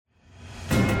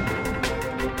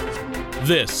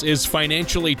This is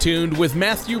Financially Tuned with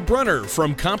Matthew Brunner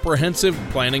from Comprehensive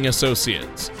Planning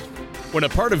Associates. When a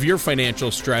part of your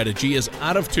financial strategy is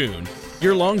out of tune,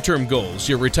 your long-term goals,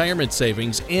 your retirement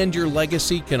savings, and your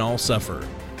legacy can all suffer.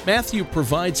 Matthew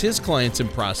provides his clients and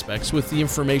prospects with the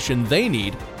information they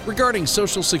need regarding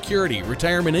Social Security,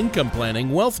 retirement income planning,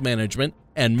 wealth management,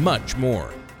 and much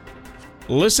more.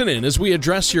 Listen in as we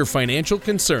address your financial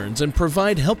concerns and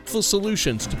provide helpful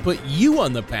solutions to put you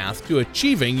on the path to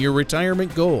achieving your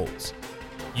retirement goals.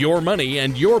 Your money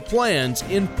and your plans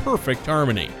in perfect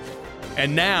harmony.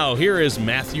 And now, here is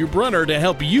Matthew Brunner to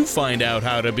help you find out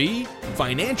how to be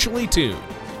financially tuned.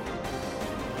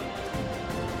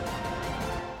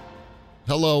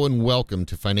 Hello and welcome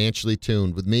to Financially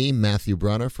Tuned with me, Matthew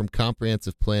Brunner from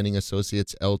Comprehensive Planning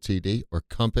Associates, Ltd., or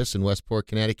Compass in Westport,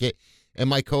 Connecticut, and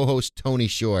my co-host, Tony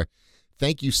Shore.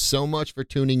 Thank you so much for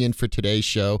tuning in for today's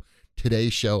show.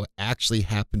 Today's show actually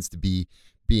happens to be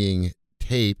being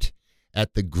taped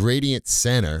at the Gradient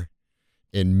Center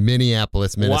in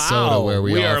Minneapolis, Minnesota, where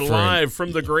we are live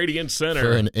from the Gradient Center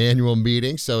for an annual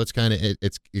meeting. So it's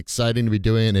it's exciting to be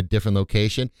doing it in a different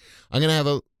location. I'm going to have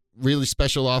a really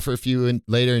special offer for you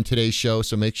later in today's show,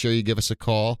 so make sure you give us a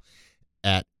call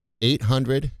at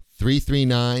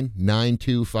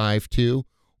 800-339-9252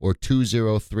 or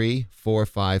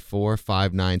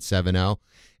 203-454-5970,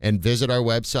 and visit our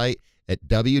website at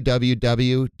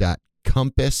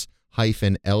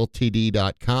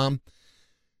www.compass-ltd.com.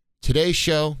 Today's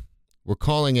show, we're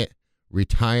calling it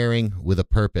Retiring with a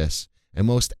Purpose, and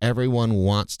most everyone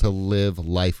wants to live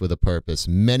life with a purpose.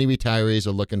 Many retirees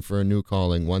are looking for a new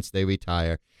calling once they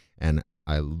retire, and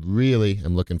I really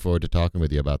am looking forward to talking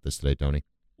with you about this today, Tony.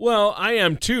 Well, I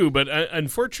am too, but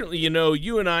unfortunately,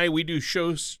 you and I, we do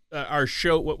shows, our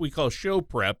show, what we call show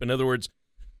prep. In other words,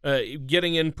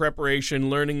 getting in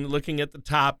preparation, learning, looking at the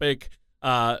topic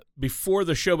before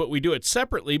the show, but we do it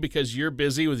separately because you're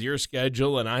busy with your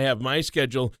schedule and I have my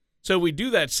schedule. So we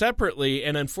do that separately,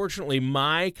 and unfortunately,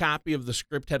 my copy of the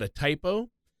script had a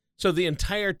typo. So the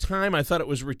entire time I thought it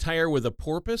was retire with a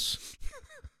porpoise.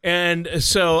 And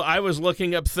so I was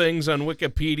looking up things on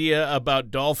Wikipedia about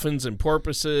dolphins and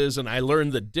porpoises, and I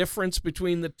learned the difference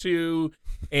between the two.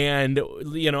 And,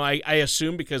 I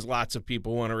assume because lots of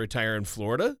people want to retire in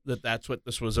Florida that that's what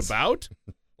this was about.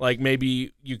 Like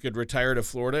maybe you could retire to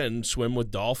Florida and swim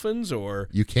with dolphins, or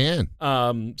you can.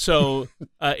 So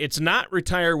it's not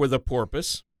retire with a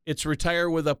porpoise. It's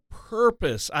retire with a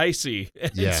purpose. I see.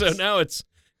 Yes. So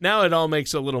now it all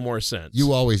makes a little more sense.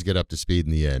 You always get up to speed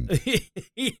in the end.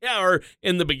 Yeah, or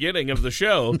in the beginning of the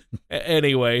show.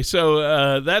 Anyway,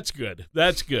 so that's good.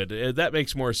 That's good. That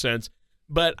makes more sense.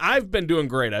 But I've been doing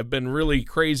great. I've been really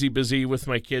crazy busy with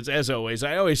my kids, as always.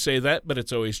 I always say that, but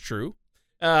it's always true.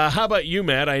 How about you,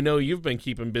 Matt? I know you've been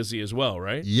keeping busy as well,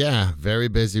 right? Yeah, very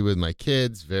busy with my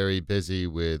kids, very busy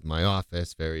with my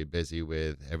office, very busy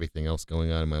with everything else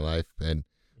going on in my life.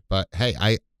 But hey,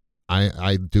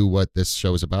 I do what this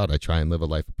show is about. I try and live a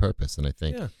life of purpose, and I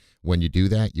think when you do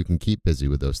that, you can keep busy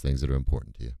with those things that are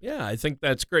important to you. Yeah, I think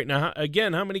that's great. Now,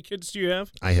 again, how many kids do you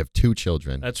have? I have 2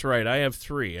 children. That's right. I have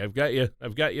 3. I've got you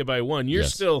by 1. You're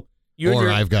yes. still...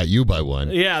 I've got you by 1.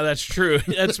 Yeah, that's true.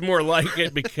 That's more like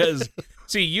it because,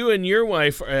 see, you and your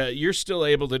wife, you're still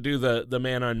able to do the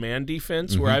man-on-man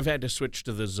defense, where I've had to switch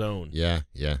to the zone. Yeah.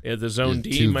 The zone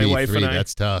D, 2v3, my wife and I.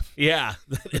 That's tough. Yeah,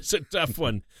 that is a tough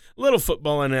one. Little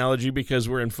football analogy because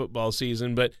we're in football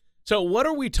season. But so what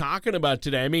are we talking about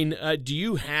today? I mean, do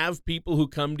you have people who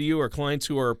come to you or clients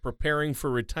who are preparing for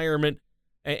retirement,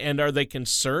 and are they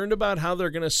concerned about how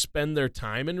they're going to spend their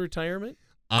time in retirement?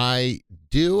 I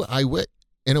do.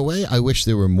 In a way, I wish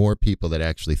there were more people that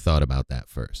actually thought about that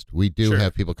first. We do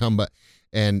have people come,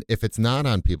 and if it's not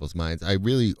on people's minds, I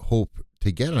really hope to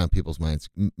get it on people's minds.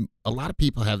 A lot of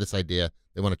people have this idea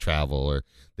they want to travel or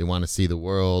they want to see the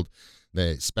world.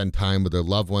 They spend time with their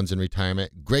loved ones in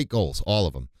retirement. Great goals, all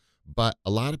of them. But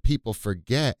a lot of people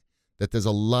forget that there's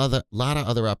a lot of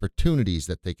other opportunities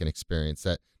that they can experience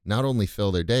that not only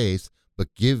fill their days,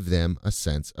 but give them a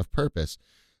sense of purpose.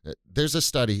 There's a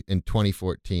study in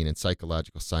 2014 in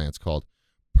psychological science called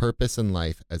Purpose in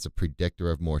Life as a Predictor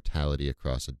of Mortality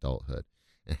Across Adulthood.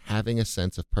 And having a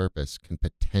sense of purpose can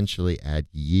potentially add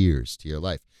years to your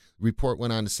life. The report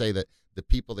went on to say that the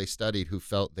people they studied who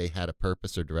felt they had a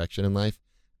purpose or direction in life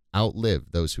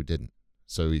outlived those who didn't.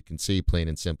 So you can see plain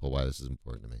and simple why this is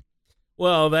important to me.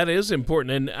 Well, that is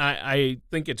important, and I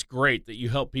think it's great that you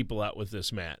help people out with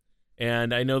this, Matt.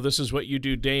 And I know this is what you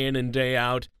do day in and day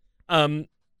out.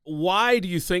 Why do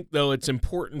you think, though, it's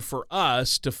important for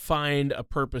us to find a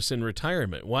purpose in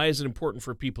retirement? Why is it important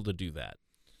for people to do that?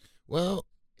 Well,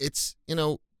 it's,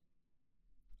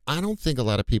 I don't think a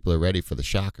lot of people are ready for the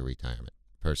shock of retirement,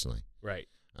 personally. Right.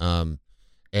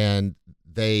 And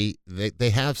they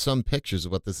have some pictures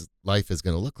of what this life is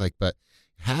going to look like, but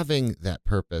having that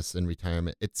purpose in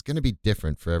retirement, it's going to be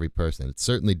different for every person. It's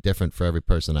certainly different for every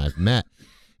person I've met.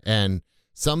 And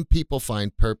some people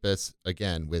find purpose,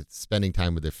 again, with spending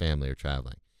time with their family or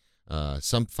traveling.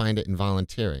 Some find it in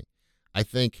volunteering. I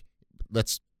think,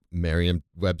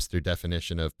 Merriam-Webster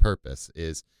definition of purpose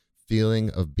is feeling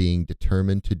of being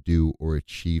determined to do or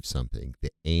achieve something,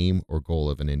 the aim or goal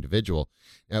of an individual.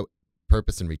 Now,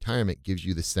 purpose in retirement gives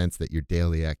you the sense that your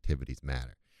daily activities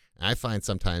matter. And I find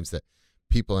sometimes that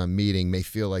people I'm meeting may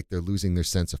feel like they're losing their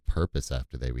sense of purpose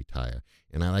after they retire.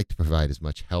 And I like to provide as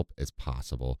much help as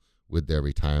possible with their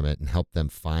retirement and help them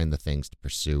find the things to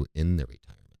pursue in their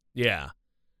retirement. Yeah.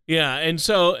 Yeah. And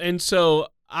so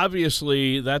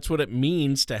obviously that's what it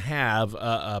means to have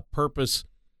a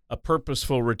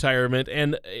purposeful retirement.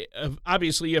 And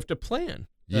obviously you have to plan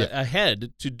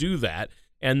ahead to do that.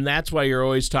 And that's why you're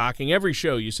always talking. Every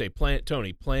show you say,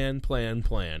 Tony, plan.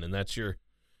 And that's your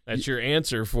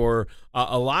answer for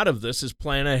a lot of this is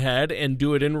plan ahead and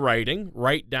do it in writing.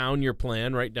 Write down your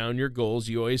plan, write down your goals.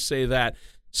 You always say that.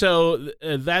 So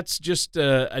that's just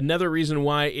another reason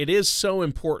why it is so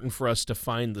important for us to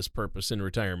find this purpose in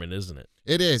retirement, isn't it?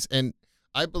 It is. And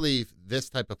I believe this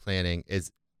type of planning is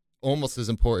almost as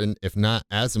important, if not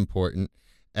as important,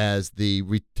 as the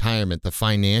retirement, the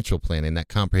financial planning, that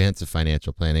comprehensive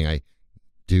financial planning I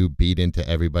do beat into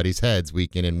everybody's heads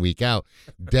week in and week out,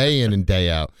 day in and day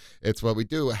out. It's what we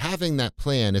do. Having that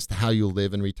plan as to how you'll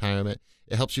live in retirement,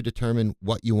 it helps you determine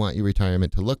what you want your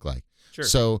retirement to look like. Sure.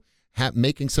 So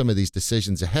making some of these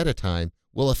decisions ahead of time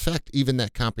will affect even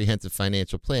that comprehensive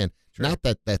financial plan. Sure. Not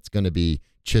that that's going to be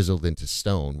chiseled into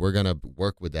stone. We're going to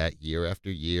work with that year after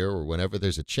year or whenever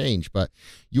there's a change. But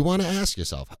you want to ask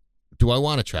yourself, do I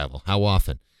want to travel? How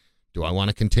often? Do I want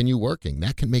to continue working?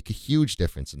 That can make a huge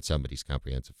difference in somebody's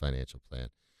comprehensive financial plan.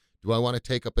 Do I want to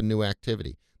take up a new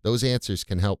activity? Those answers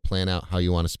can help plan out how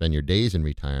you want to spend your days in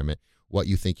retirement, what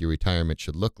you think your retirement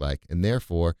should look like, and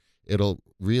therefore it'll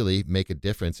really make a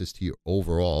difference as to your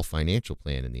overall financial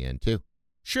plan in the end, too.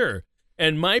 Sure.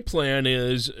 And my plan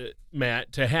is,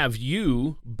 Matt, to have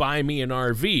you buy me an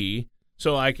RV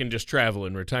so I can just travel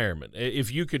in retirement.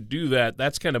 If you could do that,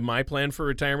 that's kind of my plan for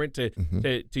retirement,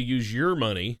 to use your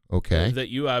money that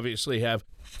you obviously have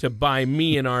to buy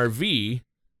me an RV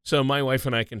so my wife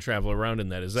and I can travel around in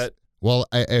that. Is that? Well,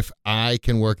 if I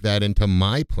can work that into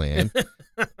my plan,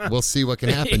 we'll see what can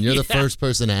happen. You're the first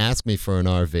person to ask me for an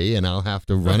RV, and I'll have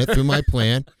to run it through my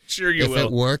plan. Sure you will. If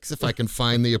it works, if I can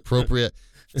find the appropriate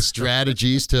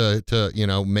strategies to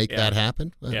make that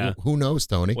happen. Who knows,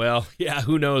 Tony? Well,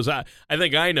 who knows? I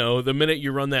think I know. The minute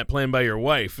you run that plan by your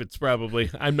wife, it's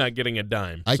probably, I'm not getting a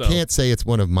dime. I can't say it's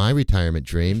one of my retirement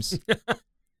dreams.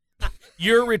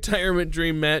 Your retirement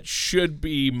dream, Matt, should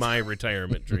be my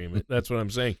retirement dream. That's what I'm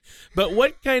saying. But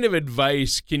what kind of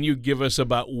advice can you give us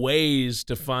about ways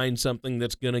to find something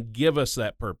that's going to give us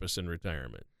that purpose in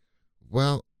retirement?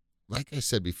 Well, like I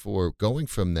said before, going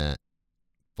from that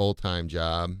full-time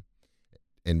job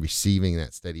and receiving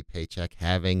that steady paycheck,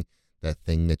 having that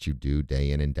thing that you do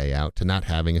day in and day out, to not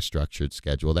having a structured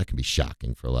schedule, that can be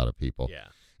shocking for a lot of people. Yeah.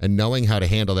 And knowing how to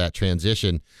handle that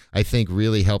transition, I think,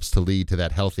 really helps to lead to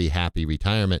that healthy, happy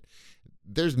retirement.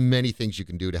 There's many things you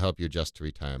can do to help you adjust to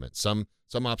retirement. Some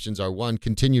options are, one,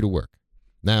 continue to work.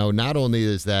 Now, not only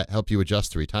does that help you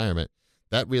adjust to retirement,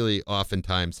 that really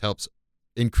oftentimes helps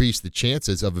increase the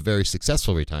chances of a very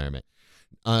successful retirement.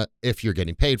 If you're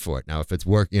getting paid for it. Now, if it's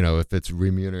work, if it's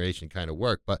remuneration kind of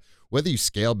work, but whether you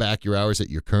scale back your hours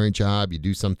at your current job, you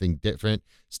do something different,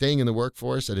 staying in the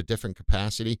workforce at a different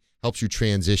capacity helps you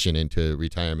transition into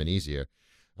retirement easier.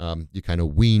 You kind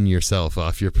of wean yourself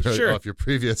off your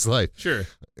previous life. Sure.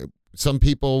 Some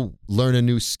people learn a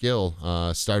new skill,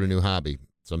 start a new hobby.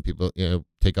 Some people,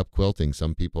 take up quilting.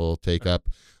 Some people take up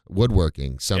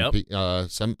woodworking. Some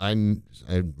retirees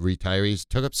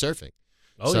took up surfing.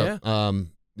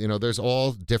 There's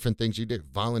all different things you do.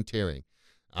 Volunteering.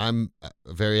 I'm a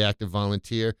very active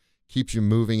volunteer. Keeps you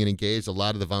moving and engaged. A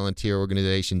lot of the volunteer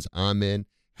organizations I'm in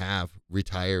have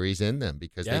retirees in them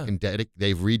because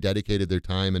they've rededicated their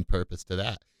time and purpose to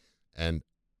that. And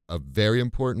a very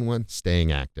important one,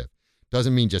 staying active.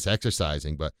 Doesn't mean just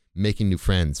exercising, but making new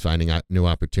friends, finding out new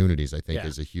opportunities, I think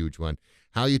is a huge one.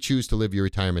 How you choose to live your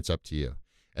retirement's up to you.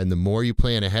 And the more you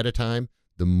plan ahead of time,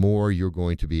 the more you're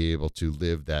going to be able to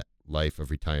live that life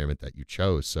of retirement that you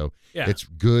chose. So it's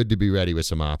good to be ready with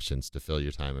some options to fill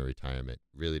your time in retirement,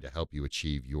 really to help you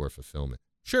achieve your fulfillment.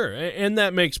 Sure, and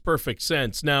that makes perfect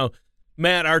sense. Now,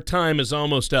 Matt, our time is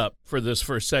almost up for this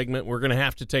first segment. We're going to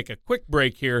have to take a quick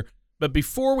break here. But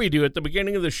before we do, at the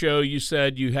beginning of the show, you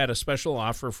said you had a special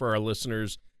offer for our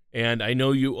listeners, and I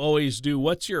know you always do.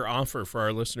 What's your offer for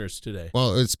our listeners today?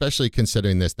 Well, especially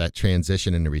considering that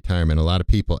transition into retirement, a lot of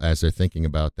people, as they're thinking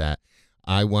about that,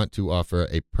 I want to offer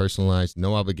a personalized,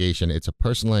 no obligation. It's a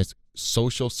personalized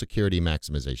Social Security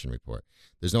maximization report.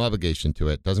 There's no obligation to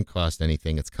it. Doesn't cost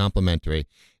anything. It's complimentary,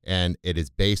 and it is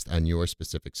based on your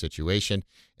specific situation,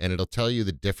 and it'll tell you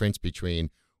the difference between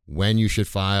when you should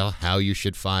file, how you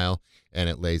should file, and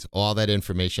it lays all that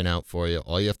information out for you.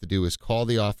 All you have to do is call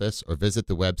the office or visit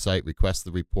the website, request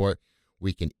the report.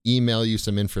 We can email you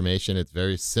some information. It's a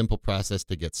very simple process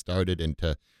to get started and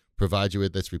to provide you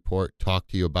with this report, talk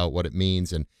to you about what it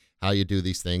means and how you do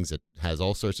these things. It has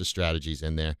all sorts of strategies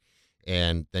in there.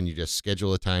 And then you just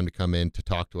schedule a time to come in to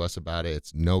talk to us about it.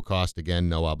 It's no cost, again,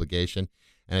 no obligation.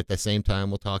 And at the same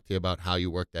time, we'll talk to you about how you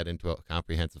work that into a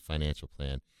comprehensive financial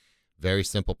plan. Very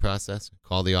simple process.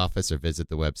 Call the office or visit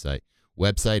the website.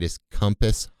 Website is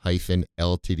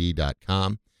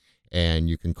compass-ltd.com, and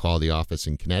you can call the office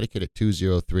in Connecticut at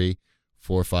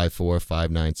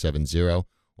 203-454-5970,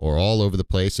 or all over the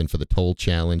place, and for the toll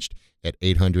challenged at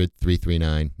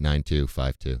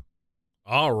 800-339-9252.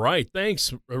 All right.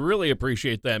 Thanks. I really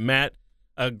appreciate that, Matt.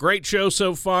 A great show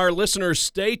so far. Listeners,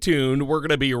 stay tuned. We're going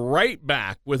to be right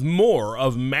back with more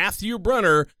of Matthew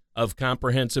Brunner of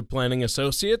Comprehensive Planning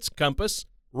Associates, Compass,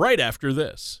 right after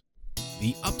this.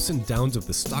 The ups and downs of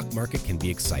the stock market can be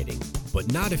exciting, but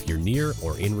not if you're near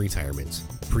or in retirement.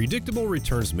 Predictable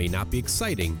returns may not be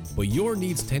exciting, but your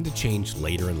needs tend to change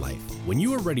later in life. When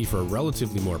you are ready for a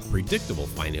relatively more predictable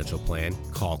financial plan,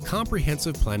 call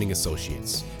Comprehensive Planning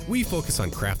Associates. We focus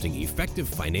on crafting effective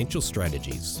financial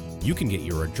strategies. You can get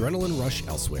your adrenaline rush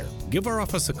elsewhere. Give our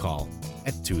office a call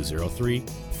at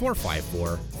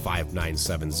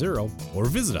 203-454-5970 or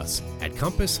visit us at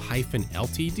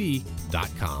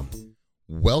compass-ltd.com.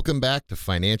 Welcome back to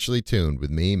Financially Tuned with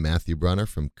me, Matthew Brunner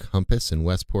from Compass in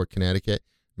Westport, Connecticut,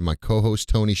 and my co-host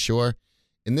Tony Shore.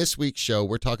 In this week's show,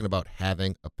 we're talking about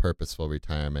having a purposeful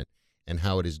retirement and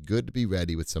how it is good to be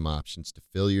ready with some options to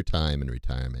fill your time in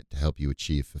retirement to help you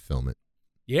achieve fulfillment.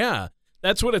 Yeah,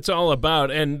 that's what it's all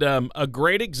about. And a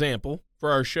great example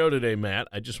for our show today, Matt,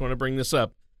 I just want to bring this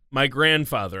up. My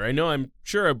grandfather, I'm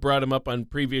sure I brought him up on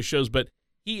previous shows, but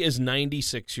he is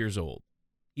 96 years old.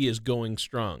 He is going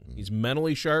strong. He's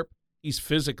mentally sharp. He's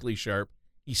physically sharp.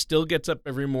 He still gets up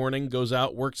every morning, goes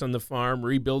out, works on the farm,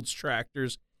 rebuilds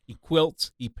tractors. He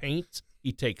quilts. He paints.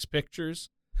 He takes pictures.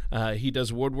 He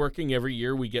does woodworking every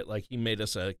year. He made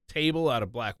us a table out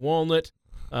of black walnut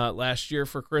last year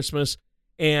for Christmas.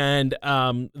 And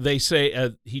they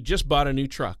say he just bought a new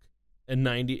truck. And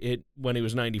when he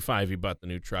was 95, he bought the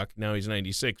new truck. Now he's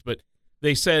 96. But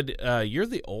they said, you're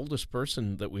the oldest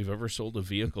person that we've ever sold a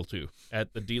vehicle to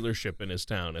at the dealership in his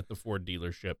town, at the Ford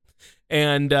dealership.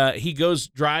 And he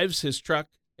drives his truck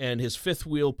and his fifth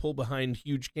wheel pull-behind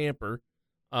huge camper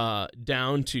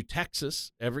down to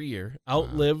Texas every year,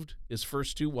 outlived his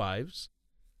first two wives.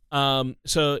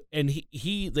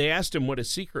 They asked him what his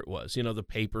secret was.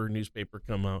 The newspaper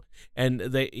come out. And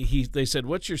they said,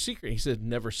 what's your secret? He said,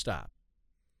 never stop.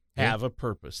 Have a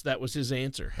purpose. That was his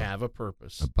answer. Have a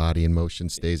purpose. A body in motion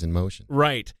stays in motion.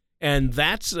 Right. And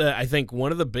that's, I think,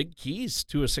 one of the big keys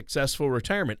to a successful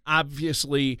retirement.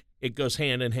 Obviously, it goes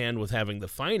hand in hand with having the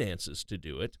finances to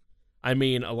do it. I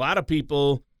mean, a lot of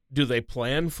people, do they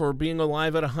plan for being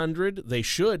alive at 100? They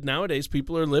should. Nowadays,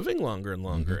 people are living longer and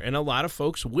longer, and a lot of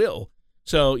folks will.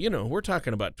 So, we're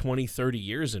talking about 20, 30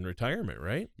 years in retirement,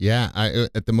 right? Yeah.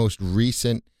 At the most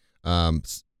recent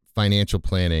financial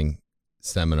planning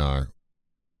seminar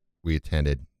we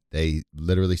attended, they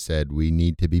literally said we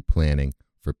need to be planning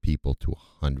for people to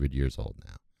 100 years old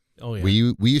now. Oh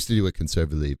yeah. We used to do it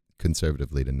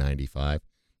conservatively to 95.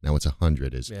 Now it's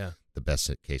 100 is the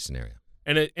best case scenario.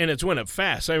 And it's went up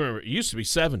fast. I remember it used to be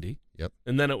 70. Yep.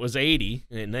 And then it was 80,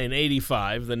 and then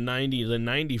 85, then 90, then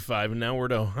 95, and now we're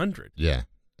to 100. Yeah.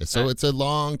 So it's a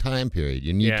long time period.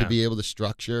 You need to be able to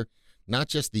structure not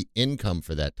just the income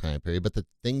for that time period, but the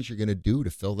things you're going to do to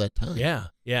fill that time. Yeah,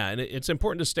 yeah, and it's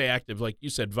important to stay active. Like you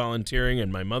said, volunteering,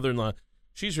 and my mother-in-law,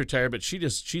 she's retired, but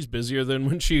she's busier than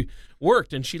when she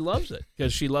worked, and she loves it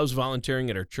because she loves volunteering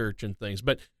at her church and things.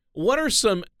 But what are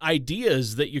some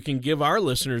ideas that you can give our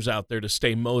listeners out there to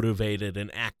stay motivated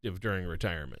and active during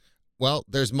retirement? Well,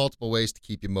 there's multiple ways to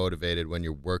keep you motivated when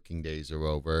your working days are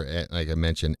over. And like I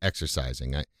mentioned,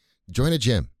 exercising. Join a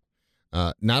gym.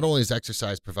 Not only does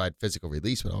exercise provide physical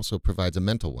release, but also provides a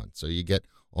mental one. So you get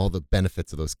all the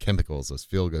benefits of those chemicals, those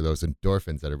feel-good, those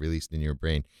endorphins that are released in your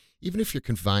brain. Even if you're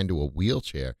confined to a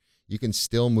wheelchair, you can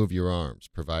still move your arms,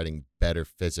 providing better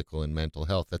physical and mental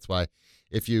health. That's why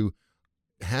if you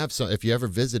ever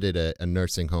visited a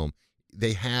nursing home,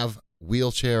 they have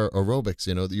wheelchair aerobics.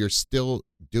 You're still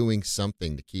doing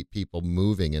something to keep people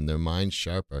moving and their minds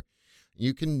sharper.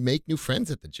 You can make new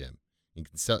friends at the gym. You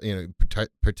can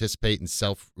participate in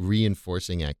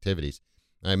self-reinforcing activities.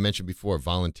 I mentioned before,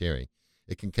 volunteering.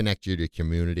 It can connect you to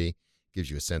community, gives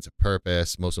you a sense of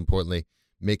purpose. Most importantly,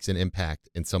 makes an impact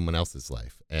in someone else's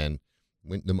life. And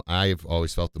I've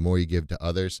always felt the more you give to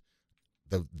others,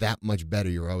 that much better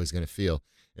you're always going to feel.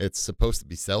 It's supposed to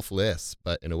be selfless,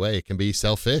 but in a way it can be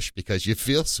selfish because you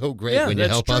feel so great when you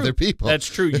help other people. That's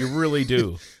true. You really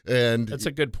do. And that's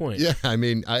a good point. Yeah. I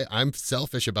mean, I'm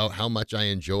selfish about how much I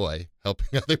enjoy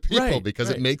helping other people because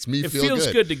it makes me feel good. It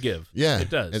feels good to give. Yeah. It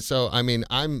does. And so, I mean,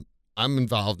 I'm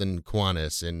involved in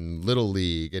Kiwanis and Little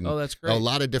League and that's great. A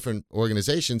lot of different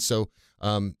organizations. So,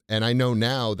 and I know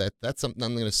now that that's something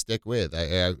I'm going to stick with.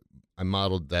 I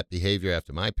modeled that behavior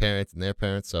after my parents and their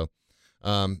parents. So,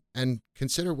 and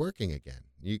consider working again.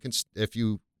 You can, if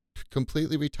you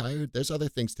completely retired, there's other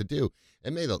things to do.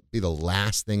 It may be the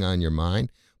last thing on your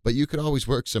mind, but you could always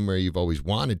work somewhere you've always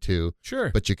wanted to.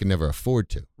 Sure. But you can never afford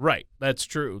to. Right. That's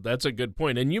true. That's a good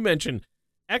point. And you mentioned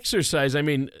exercise. I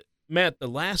mean, Matt, the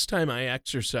last time I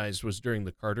exercised was during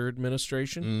the Carter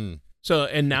administration. So,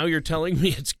 and now you're telling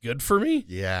me it's good for me?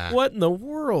 Yeah. What in the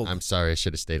world? I'm sorry. I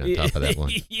should have stayed on top of that one.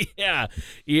 Yeah.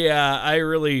 I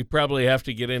really probably have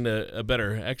to get into a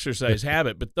better exercise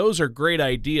habit, but those are great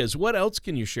ideas. What else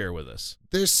can you share with us?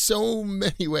 There's so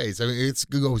many ways. I mean, it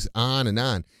goes on and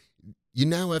on. You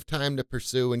now have time to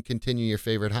pursue and continue your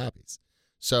favorite hobbies.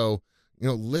 So,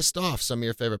 list off some of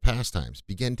your favorite pastimes.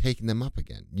 Begin taking them up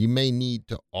again. You may need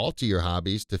to alter your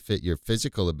hobbies to fit your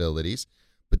physical abilities,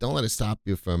 but don't let it stop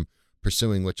you from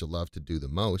pursuing what you love to do the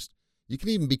most. You can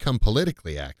even become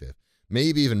politically active,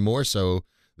 maybe even more so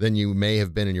than you may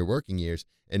have been in your working years.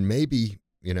 And maybe,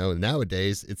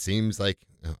 nowadays it seems like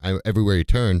everywhere you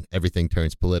turn, everything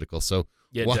turns political. So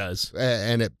it does.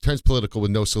 And it turns political with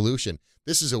no solution.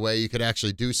 This is a way you could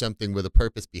actually do something with a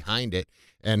purpose behind it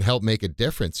and help make a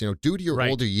difference. Due to your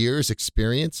older years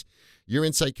experience, your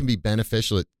insight can be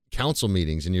beneficial at council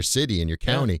meetings in your city and your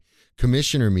county,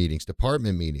 commissioner meetings,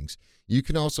 department meetings. You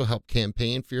can also help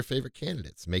campaign for your favorite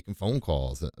candidates, making phone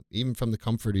calls, even from the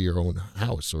comfort of your own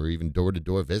house or even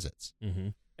door-to-door visits. Mm-hmm.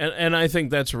 And I think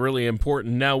that's really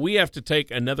important. Now, we have to take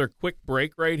another quick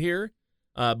break right here.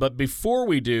 But before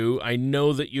we do, I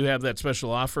know that you have that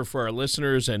special offer for our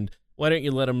listeners, and why don't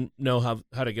you let them know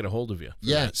how to get a hold of you?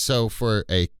 Yeah, so for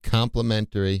a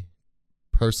complimentary,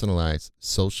 personalized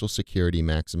Social Security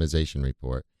maximization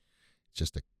report,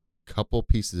 just a couple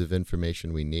pieces of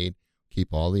information we need.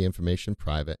 Keep all the information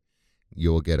private.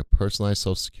 You will get a personalized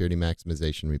Social Security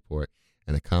maximization report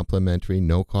and a complimentary,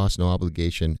 no cost, no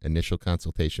obligation initial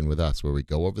consultation with us where we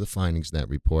go over the findings in that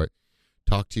report,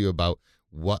 talk to you about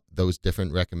what those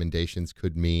different recommendations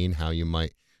could mean, how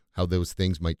those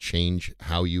things might change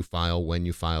how you file, when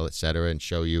you file, et cetera, and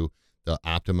show you the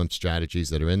optimum strategies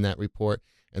that are in that report,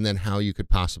 and then how you could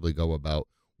possibly go about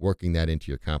working that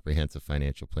into your comprehensive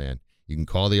financial plan. You can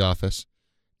call the office,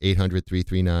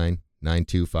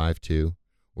 800-339-9252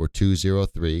 or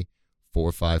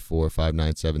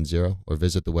 203-454-5970, or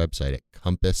visit the website at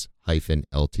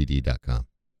compass-ltd.com.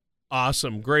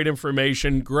 Awesome. Great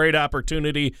information. Great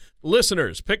opportunity.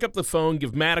 Listeners, pick up the phone.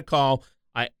 Give Matt a call.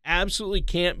 I absolutely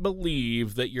can't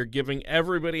believe that you're giving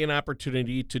everybody an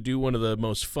opportunity to do one of the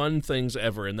most fun things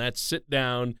ever, and that's sit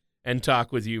down and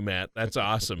talk with you, Matt. That's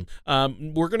awesome.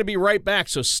 We're going to be right back,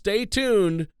 so stay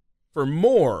tuned for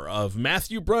more of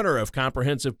Matthew Brunner of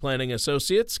Comprehensive Planning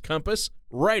Associates, Compass,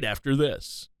 right after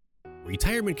this.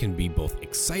 Retirement can be both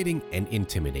exciting and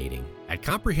intimidating. At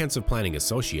Comprehensive Planning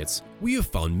Associates, we have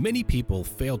found many people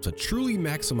fail to truly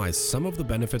maximize some of the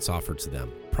benefits offered to them,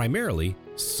 primarily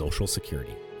Social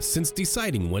Security. Since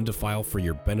deciding when to file for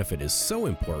your benefit is so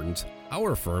important,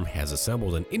 our firm has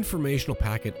assembled an informational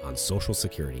packet on Social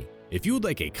Security. If you would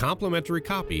like a complimentary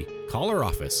copy, call our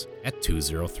office at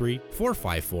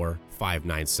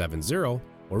 203-454-5970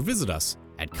 or visit us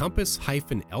at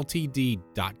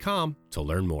compass-ltd.com to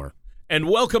learn more. And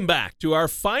welcome back to our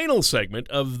final segment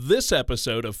of this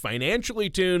episode of Financially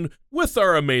Tuned with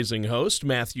our amazing host,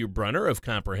 Matthew Brunner of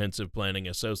Comprehensive Planning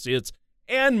Associates,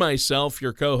 and myself,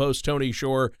 your co-host, Tony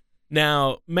Shore.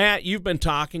 Now, Matt, you've been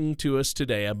talking to us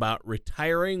today about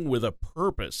retiring with a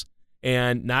purpose,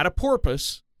 and not a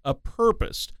porpoise, a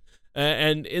purpose.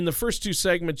 And in the first two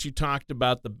segments, you talked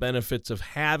about the benefits of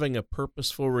having a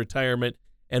purposeful retirement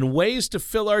and ways to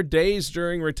fill our days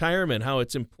during retirement, how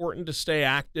it's important to stay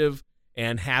active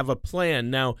and have a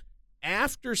plan. Now,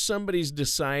 after somebody's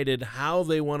decided how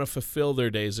they want to fulfill their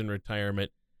days in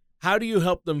retirement, how do you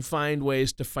help them find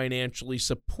ways to financially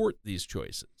support these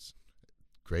choices?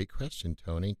 Great question,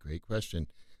 Tony. Great question.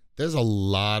 There's a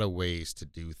lot of ways to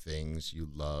do things you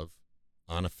love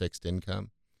on a fixed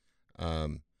income.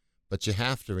 But you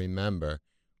have to remember,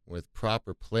 with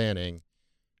proper planning,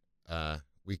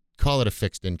 we call it a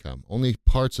fixed income. Only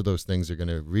parts of those things are going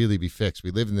to really be fixed.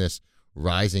 We live in this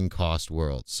rising cost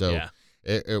world. So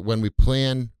when we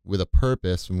plan with a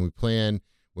purpose, when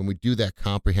we do that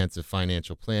comprehensive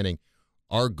financial planning,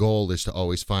 our goal is to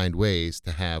always find ways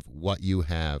to have what you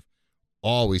have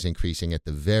always increasing at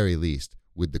the very least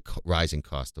with the rising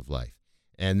cost of life.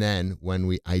 And then when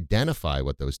we identify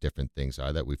what those different things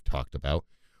are that we've talked about,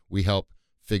 we help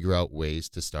figure out ways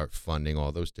to start funding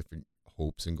all those different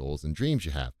hopes and goals and dreams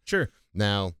you have. Sure.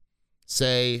 Now,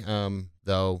 say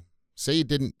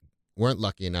you weren't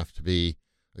lucky enough to be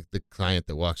like the client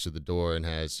that walks through the door and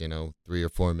has, $3 or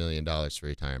 $4 million for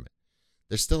retirement.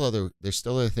 There's still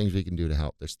other things we can do to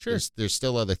help. There's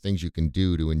still other things you can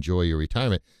do to enjoy your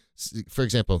retirement. For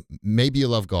example, maybe you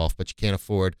love golf, but you can't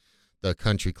afford the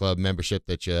country club membership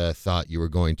that you thought you were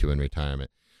going to in retirement.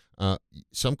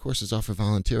 Some courses offer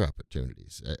volunteer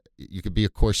opportunities. You could be a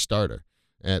course starter,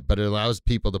 but it allows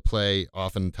people to play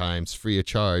oftentimes free of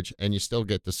charge, and you still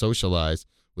get to socialize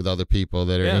with other people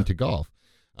that are into golf.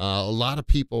 A lot of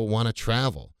people want to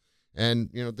travel, and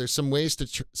there's some ways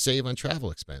to save on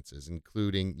travel expenses,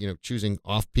 including choosing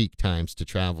off-peak times to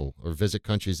travel or visit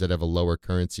countries that have a lower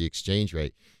currency exchange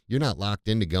rate. You're not locked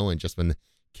into going just when the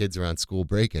kids are on school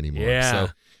break anymore. Yeah. So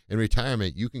in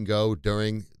retirement, you can go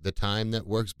during the time that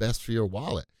works best for your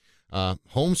wallet.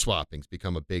 Home swapping's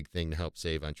become a big thing to help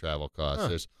save on travel costs.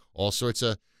 There's all sorts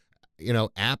of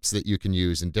apps that you can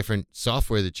use and different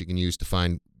software that you can use to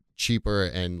find cheaper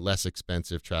and less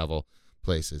expensive travel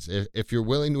places. If you're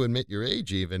willing to admit your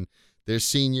age even, there's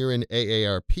senior and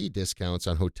AARP discounts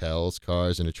on hotels,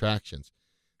 cars, and attractions.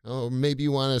 Oh, maybe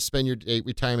you want to spend your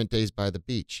retirement days by the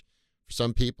beach. For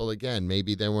some people, again,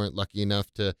 maybe they weren't lucky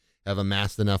enough to have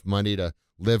amassed enough money to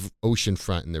live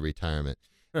oceanfront in their retirement.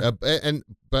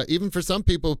 But even for some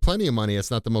people with plenty of money,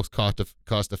 it's not the most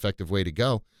cost-effective way to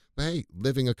go. But hey,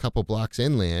 living a couple blocks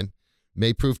inland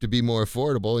may prove to be more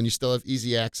affordable, and you still have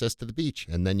easy access to the beach.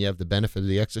 And then you have the benefit of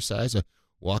the exercise of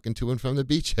walking to and from the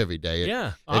beach every day.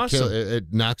 Awesome.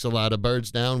 It knocks a lot of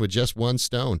birds down with just one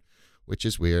stone, which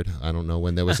is weird. I don't know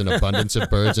when there was an abundance of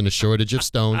birds and a shortage of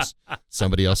stones.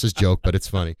 Somebody else's joke, but it's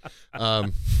funny.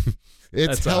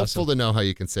 It's helpful to know how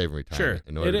you can save in retirement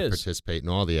in order to participate in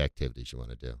all the activities you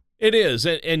want to do. It is,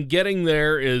 and getting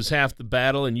there is half the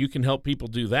battle, and you can help people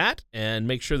do that and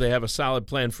make sure they have a solid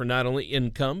plan for not only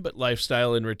income but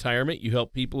lifestyle in retirement. You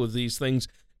help people with these things.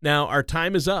 Now, our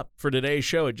time is up for today's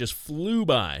show. It just flew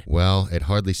by. Well, it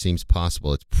hardly seems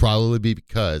possible. It's probably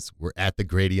because we're at the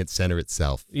Gradient Center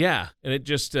itself. Yeah, and it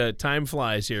just, time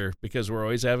flies here because we're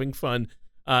always having fun.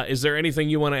 Is there anything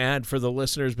you want to add for the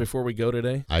listeners before we go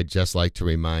today? I'd just like to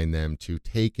remind them to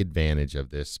take advantage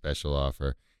of this special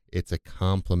offer. It's a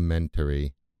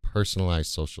complimentary, personalized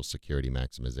Social Security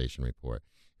maximization report.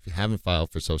 If you haven't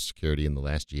filed for Social Security in the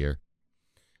last year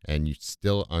and you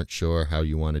still aren't sure how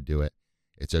you want to do it,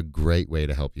 it's a great way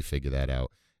to help you figure that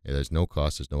out. There's no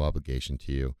cost. There's no obligation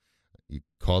to you. You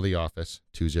call the office,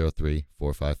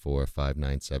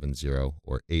 203-454-5970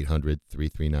 or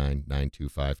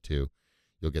 800-339-9252.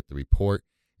 You'll get the report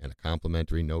and a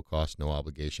complimentary, no cost, no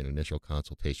obligation initial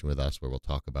consultation with us where we'll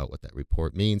talk about what that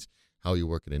report means, how you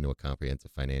work it into a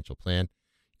comprehensive financial plan.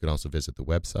 You can also visit the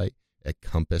website at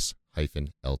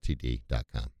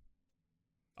compass-ltd.com.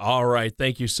 All right.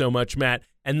 Thank you so much, Matt.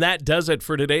 And that does it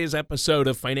for today's episode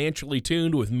of Financially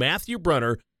Tuned with Matthew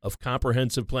Brunner of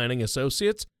Comprehensive Planning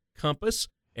Associates, Compass,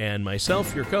 and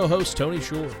myself, your co-host, Tony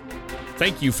Shore.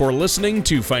 Thank you for listening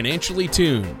to Financially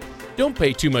Tuned. Don't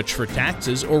pay too much for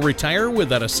taxes or retire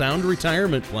without a sound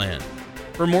retirement plan.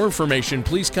 For more information,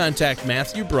 please contact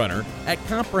Matthew Brunner at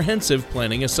Comprehensive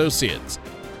Planning Associates.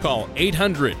 Call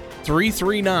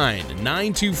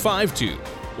 800-339-9252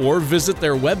 or visit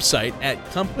their website at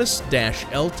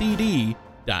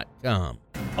compass-ltd.com.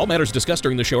 All matters discussed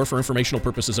during the show are for informational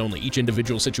purposes only. Each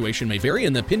individual situation may vary,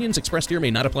 and the opinions expressed here may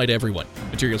not apply to everyone.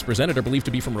 Materials presented are believed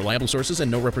to be from reliable sources,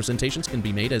 and no representations can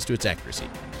be made as to its accuracy.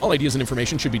 All ideas and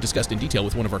information should be discussed in detail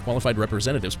with one of our qualified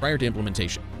representatives prior to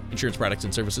implementation. Insurance products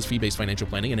and services, fee-based financial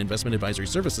planning, and investment advisory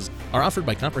services are offered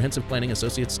by Comprehensive Planning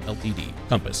Associates, Ltd.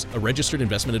 Compass, a registered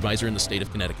investment advisor in the state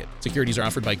of Connecticut. Securities are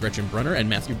offered by Gretchen Brunner and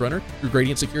Matthew Brunner through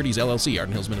Gradient Securities, LLC,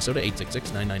 Arden Hills, Minnesota,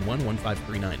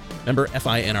 866-991-1539. Member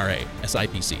FINRA,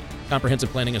 SIPC. LLC. Comprehensive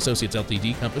Planning Associates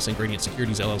Ltd., Compass, and Gradient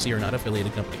Securities LLC are not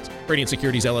affiliated companies. Gradient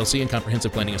Securities LLC and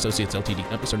Comprehensive Planning Associates Ltd.,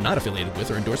 Compass are not affiliated with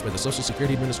or endorsed by the Social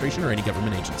Security Administration or any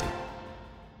government agency.